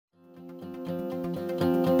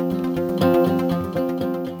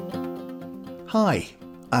Hi,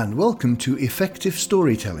 and welcome to Effective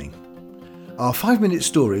Storytelling. Our 5-minute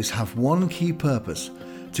stories have one key purpose: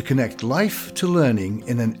 to connect life to learning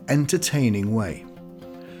in an entertaining way.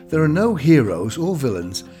 There are no heroes or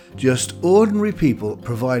villains, just ordinary people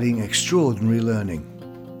providing extraordinary learning,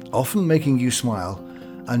 often making you smile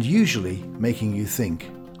and usually making you think.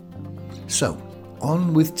 So,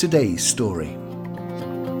 on with today's story.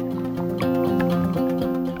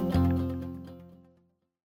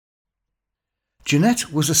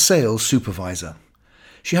 Jeanette was a sales supervisor.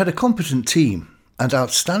 She had a competent team, and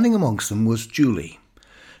outstanding amongst them was Julie.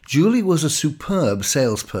 Julie was a superb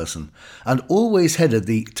salesperson and always headed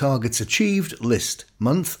the targets achieved list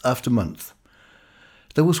month after month.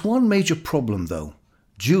 There was one major problem though: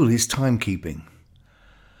 Julie's timekeeping.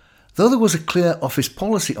 Though there was a clear office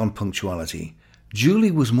policy on punctuality,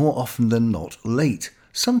 Julie was more often than not late,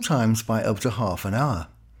 sometimes by up to half an hour.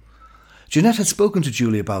 Jeanette had spoken to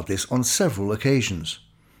Julie about this on several occasions,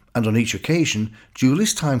 and on each occasion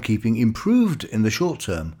Julie's timekeeping improved in the short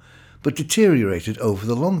term, but deteriorated over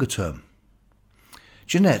the longer term.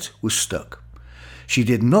 Jeanette was stuck. She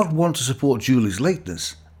did not want to support Julie's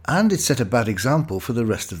lateness, and it set a bad example for the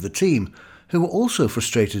rest of the team, who were also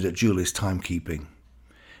frustrated at Julie's timekeeping.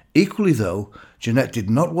 Equally though, Jeanette did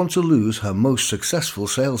not want to lose her most successful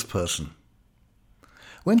salesperson.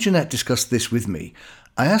 When Jeanette discussed this with me,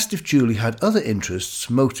 I asked if Julie had other interests,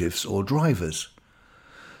 motives or drivers.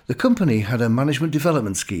 The company had a management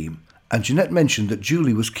development scheme, and Jeanette mentioned that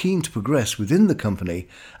Julie was keen to progress within the company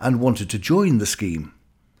and wanted to join the scheme.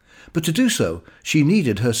 But to do so, she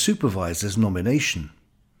needed her supervisor's nomination.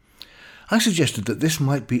 I suggested that this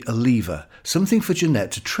might be a lever, something for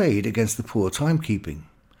Jeanette to trade against the poor timekeeping.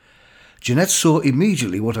 Jeanette saw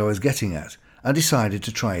immediately what I was getting at and decided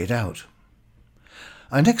to try it out.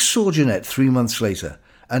 I next saw Jeanette 3 months later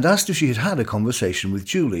and asked if she had had a conversation with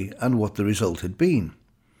Julie and what the result had been.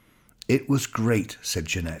 "It was great," said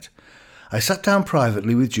Jeanette. "I sat down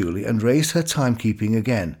privately with Julie and raised her timekeeping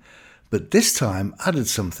again, but this time added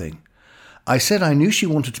something. I said I knew she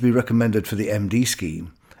wanted to be recommended for the MD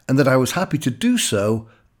scheme and that I was happy to do so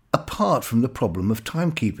apart from the problem of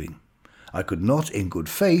timekeeping. I could not, in good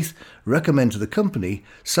faith, recommend to the company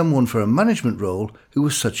someone for a management role who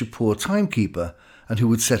was such a poor timekeeper and who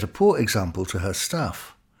would set a poor example to her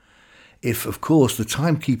staff. If, of course, the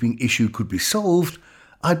timekeeping issue could be solved,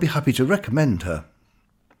 I'd be happy to recommend her."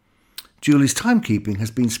 Julie's timekeeping has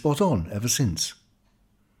been spot on ever since.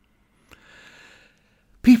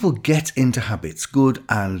 People get into habits, good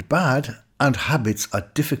and bad, and habits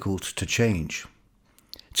are difficult to change.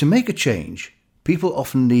 To make a change, people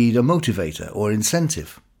often need a motivator or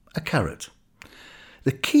incentive, a carrot.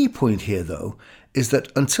 The key point here, though, is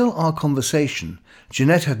that until our conversation,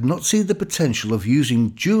 Jeanette had not seen the potential of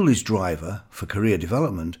using Julie's driver for career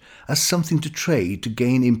development as something to trade to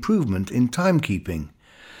gain improvement in timekeeping.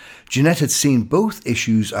 Jeanette had seen both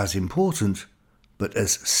issues as important, but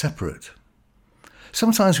as separate.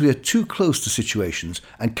 Sometimes we are too close to situations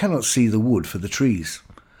and cannot see the wood for the trees.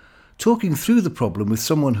 Talking through the problem with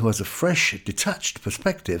someone who has a fresh, detached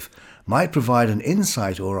perspective might provide an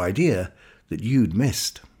insight or idea that you'd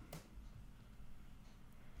missed.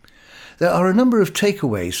 There are a number of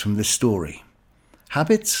takeaways from this story: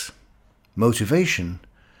 habits, motivation,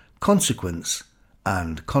 consequence,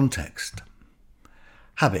 and context.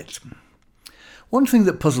 Habit. One thing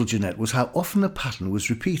that puzzled Jeanette was how often a pattern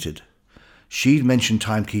was repeated. She'd mention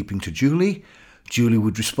timekeeping to Julie, Julie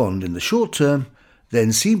would respond in the short term,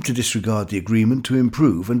 then seem to disregard the agreement to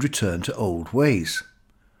improve and return to old ways.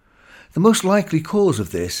 The most likely cause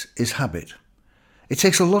of this is habit. It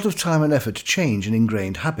takes a lot of time and effort to change an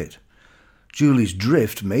ingrained habit. Julie's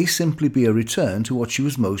drift may simply be a return to what she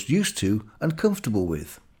was most used to and comfortable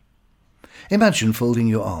with. Imagine folding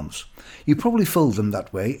your arms. You probably fold them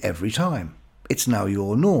that way every time. It's now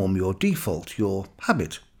your norm, your default, your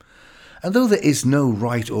habit. And though there is no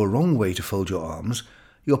right or wrong way to fold your arms,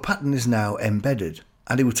 your pattern is now embedded,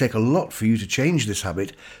 and it would take a lot for you to change this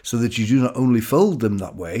habit so that you do not only fold them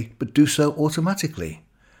that way, but do so automatically.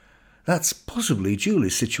 That's possibly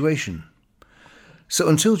Julie's situation. So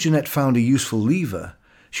until Jeanette found a useful lever,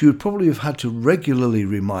 she would probably have had to regularly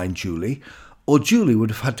remind Julie, or Julie would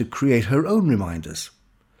have had to create her own reminders.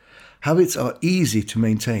 Habits are easy to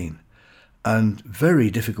maintain and very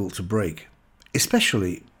difficult to break,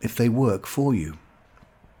 especially if they work for you.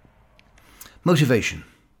 Motivation.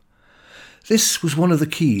 This was one of the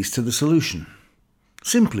keys to the solution.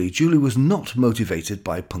 Simply, Julie was not motivated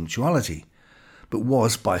by punctuality, but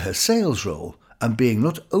was by her sales role and being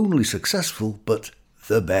not only successful, but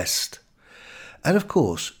the best. And of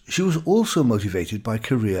course, she was also motivated by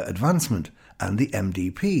career advancement and the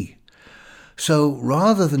MDP. So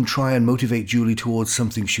rather than try and motivate Julie towards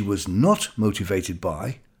something she was not motivated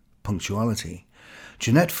by, punctuality,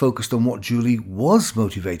 Jeanette focused on what Julie was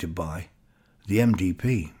motivated by, the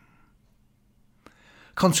MDP.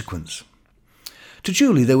 Consequence. To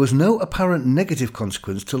Julie, there was no apparent negative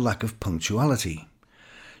consequence to lack of punctuality.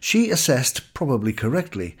 She assessed, probably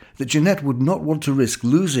correctly, that Jeanette would not want to risk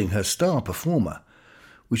losing her star performer,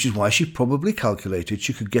 which is why she probably calculated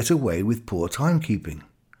she could get away with poor timekeeping.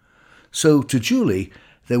 So to Julie,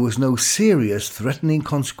 there was no serious threatening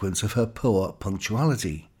consequence of her poor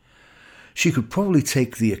punctuality. She could probably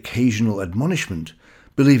take the occasional admonishment,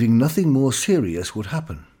 believing nothing more serious would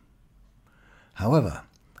happen. However,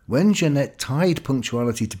 when Jeanette tied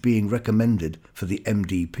punctuality to being recommended for the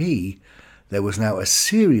MDP, there was now a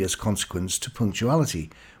serious consequence to punctuality,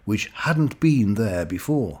 which hadn't been there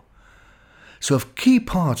before. So a key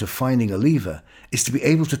part of finding a lever is to be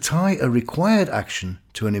able to tie a required action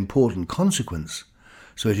to an important consequence,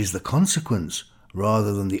 so it is the consequence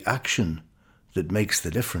rather than the action that makes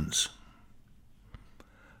the difference.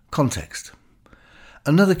 Context.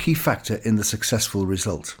 Another key factor in the successful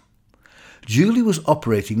result. Julie was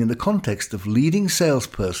operating in the context of leading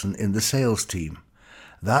salesperson in the sales team.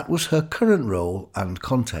 That was her current role and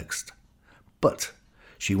context. But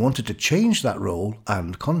she wanted to change that role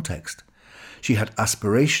and context. She had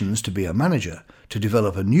aspirations to be a manager, to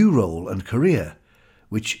develop a new role and career,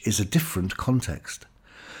 which is a different context.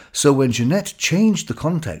 So when Jeanette changed the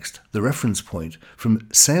context, the reference point, from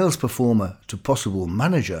sales performer to possible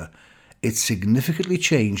manager, it significantly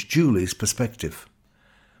changed Julie's perspective.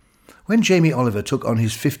 When Jamie Oliver took on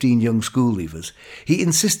his 15 young school leavers, he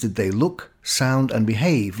insisted they look, sound and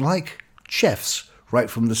behave like chefs right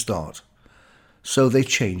from the start. So they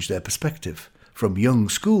changed their perspective, from young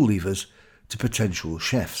school leavers to potential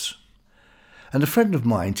chefs. And a friend of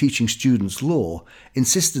mine teaching students law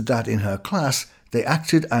insisted that in her class they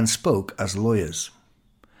acted and spoke as lawyers.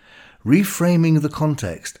 Reframing the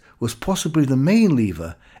context was possibly the main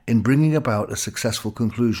lever in bringing about a successful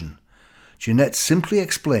conclusion. Jeanette simply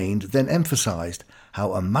explained, then emphasised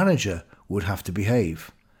how a manager would have to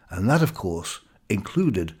behave, and that, of course,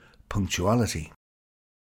 included punctuality.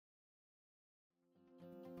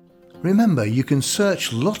 Remember, you can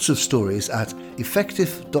search lots of stories at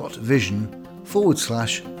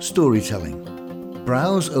effective.vision/storytelling.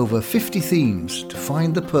 Browse over 50 themes to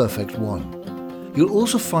find the perfect one. You'll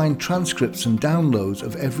also find transcripts and downloads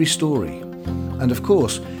of every story. And of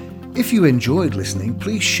course, if you enjoyed listening,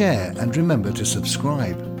 please share and remember to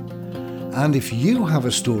subscribe. And if you have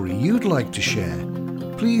a story you'd like to share,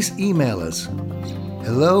 please email us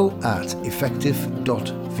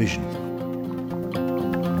hello@effective.vision.